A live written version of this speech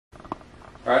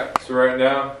Alright, so right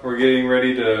now we're getting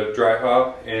ready to dry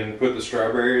hop and put the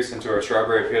strawberries into our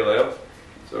strawberry pale ale.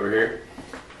 It's over here.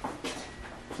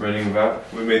 Running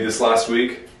about. We made this last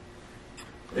week.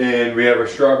 And we have our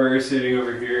strawberries sitting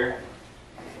over here,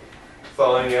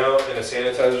 thawing out in a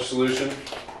sanitizer solution.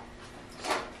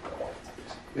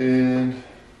 And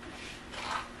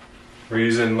we're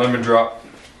using lemon drop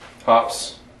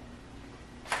hops.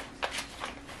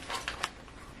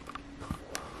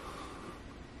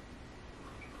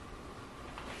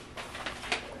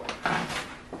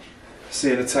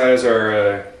 Sanitize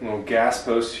our little gas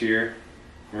post here.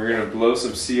 We're going to blow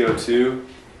some CO2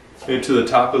 into the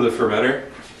top of the fermenter.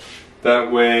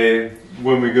 That way,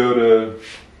 when we go to,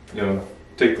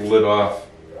 take the lid off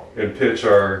and pitch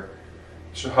our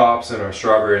hops and our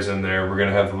strawberries in there, we're going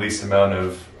to have the least amount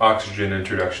of oxygen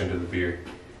introduction to the beer.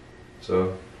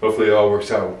 So hopefully it all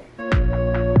works out.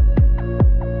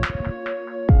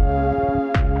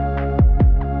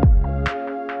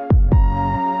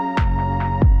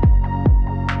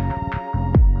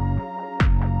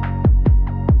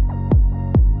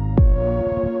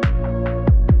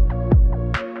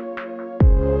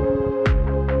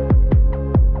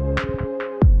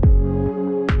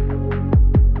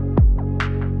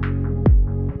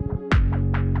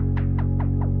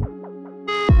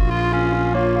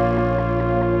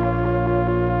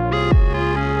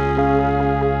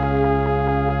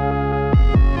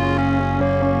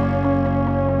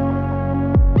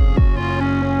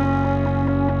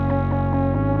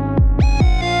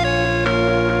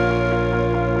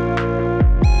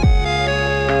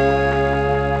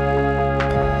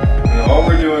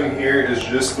 Here is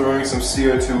just throwing some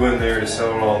CO2 in there to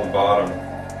settle on the bottom.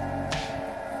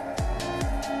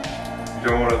 You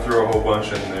don't want to throw a whole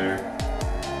bunch in there.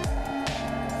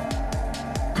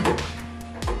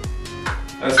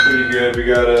 That's pretty good. We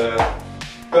got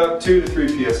about 2 to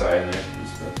 3 psi in there.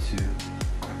 Just about 2.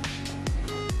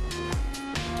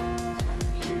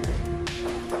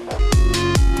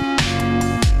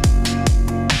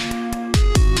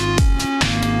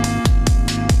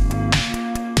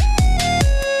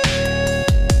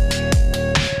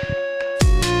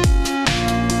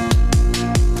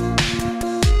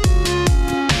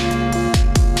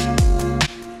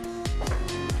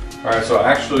 Alright, so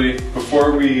actually,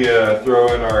 before we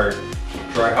throw in our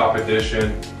dry hop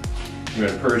addition, I'm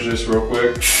going to purge this real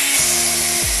quick. It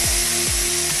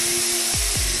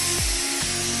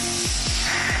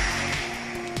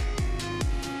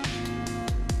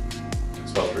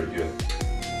smells pretty good.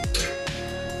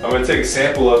 I'm going to take a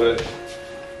sample of it,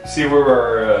 see where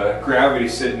our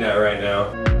gravity's sitting at right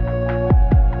now.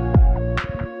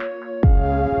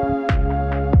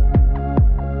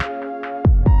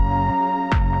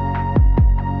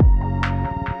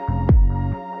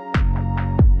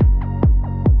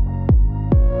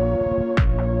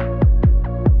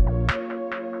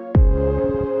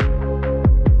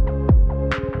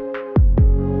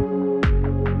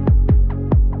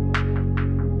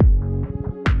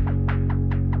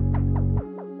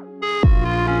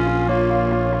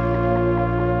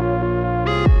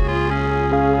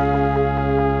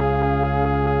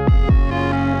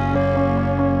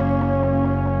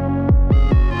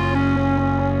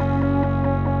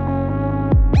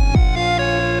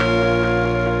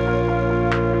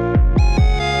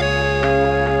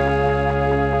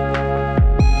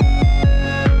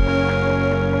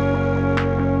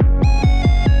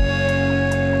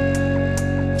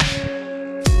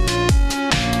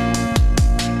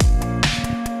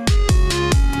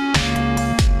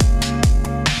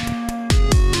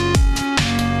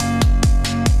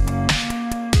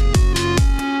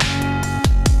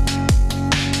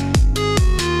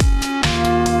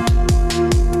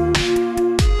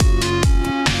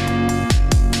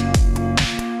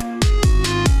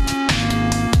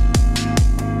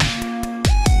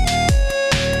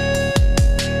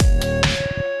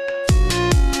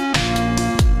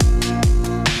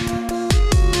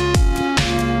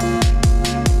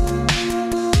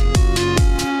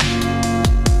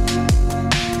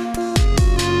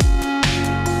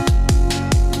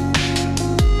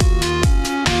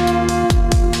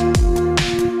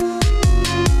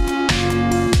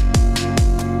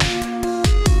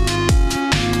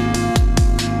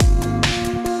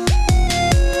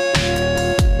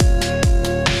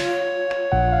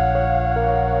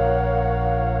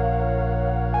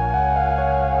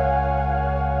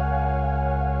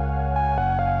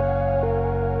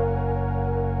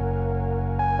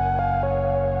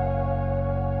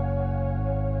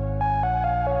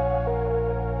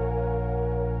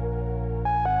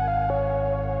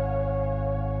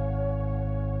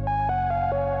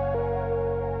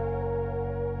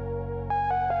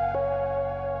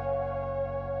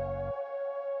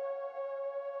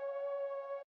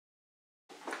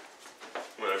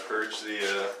 gonna purge the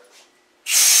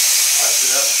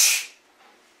acid out.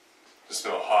 Just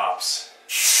no hops.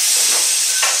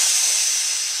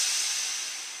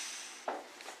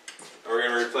 We're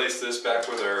going to replace this back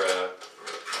with our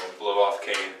blow-off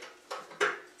cane.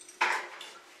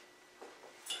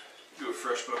 Do a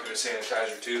fresh bucket of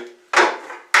sanitizer too.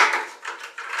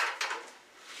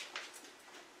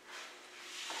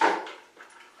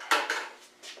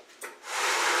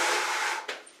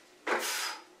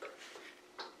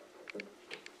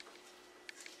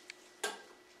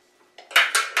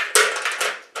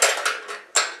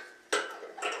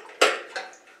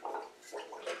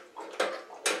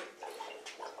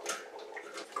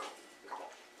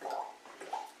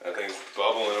 That thing's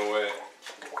bubbling away.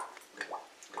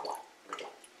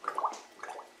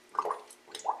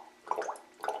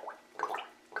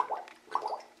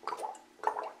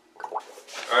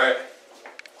 Alright,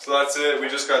 so that's it. We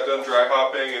just got done dry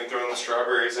hopping and throwing the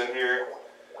strawberries in here.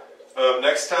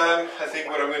 Next time, I think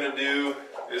what I'm going to do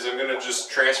is I'm going to just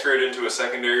transfer it into a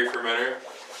secondary fermenter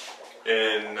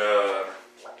and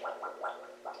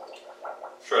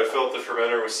try to fill up the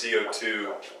fermenter with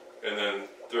CO2 and then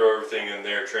throw everything in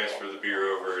there, transfer the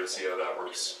beer over, and see how that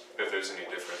works, if there's any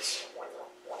difference.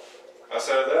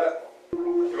 Outside of that,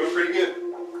 it went pretty good.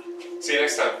 See you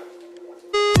next time.